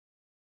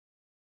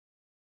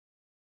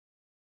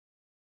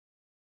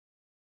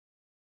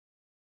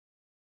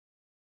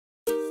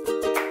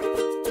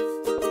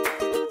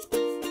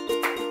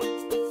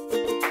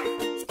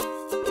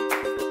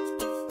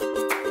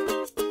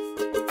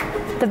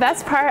The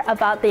best part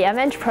about the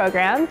MEng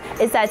program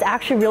is that it's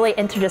actually really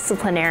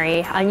interdisciplinary.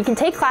 You can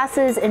take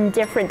classes in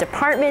different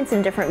departments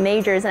and different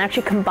majors and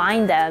actually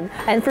combine them.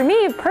 And for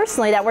me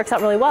personally, that works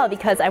out really well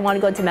because I want to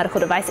go into medical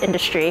device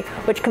industry,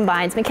 which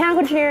combines mechanical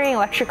engineering,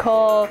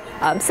 electrical,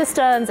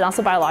 systems, and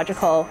also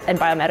biological and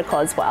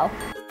biomedical as well.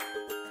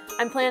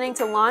 I'm planning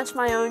to launch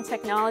my own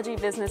technology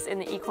business in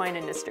the equine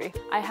industry.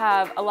 I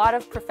have a lot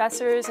of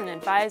professors and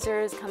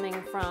advisors coming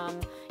from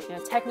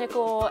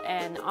technical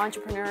and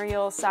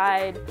entrepreneurial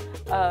side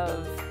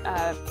of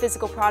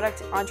physical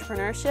product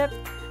entrepreneurship,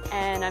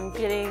 and I'm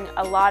getting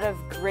a lot of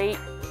great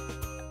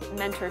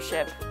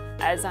mentorship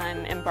as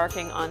I'm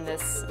embarking on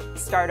this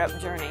startup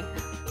journey.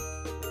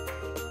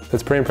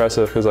 It's pretty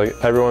impressive because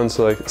everyone's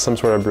some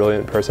sort of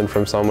brilliant person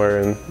from somewhere,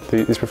 and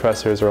these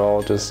professors are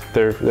all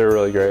they're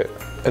really great.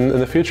 And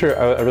in the future,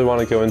 I really want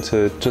to go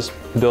into just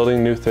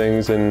building new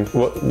things, and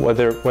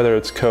whether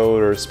it's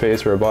code or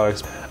space or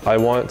robotics, I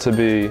want to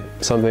be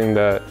something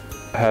that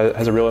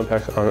has a real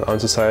impact on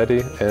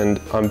society, and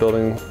I'm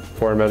building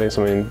or inventing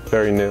something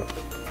very new.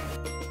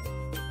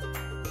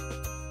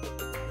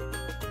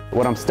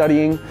 What I'm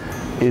studying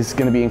is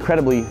going to be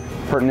incredibly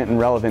pertinent and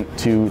relevant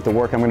to the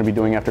work I'm going to be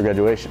doing after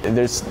graduation.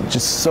 There's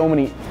just so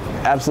many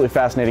absolutely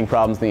fascinating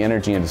problems in the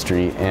energy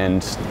industry,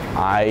 and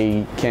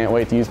I can't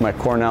wait to use my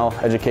Cornell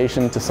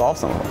education to solve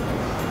some of them.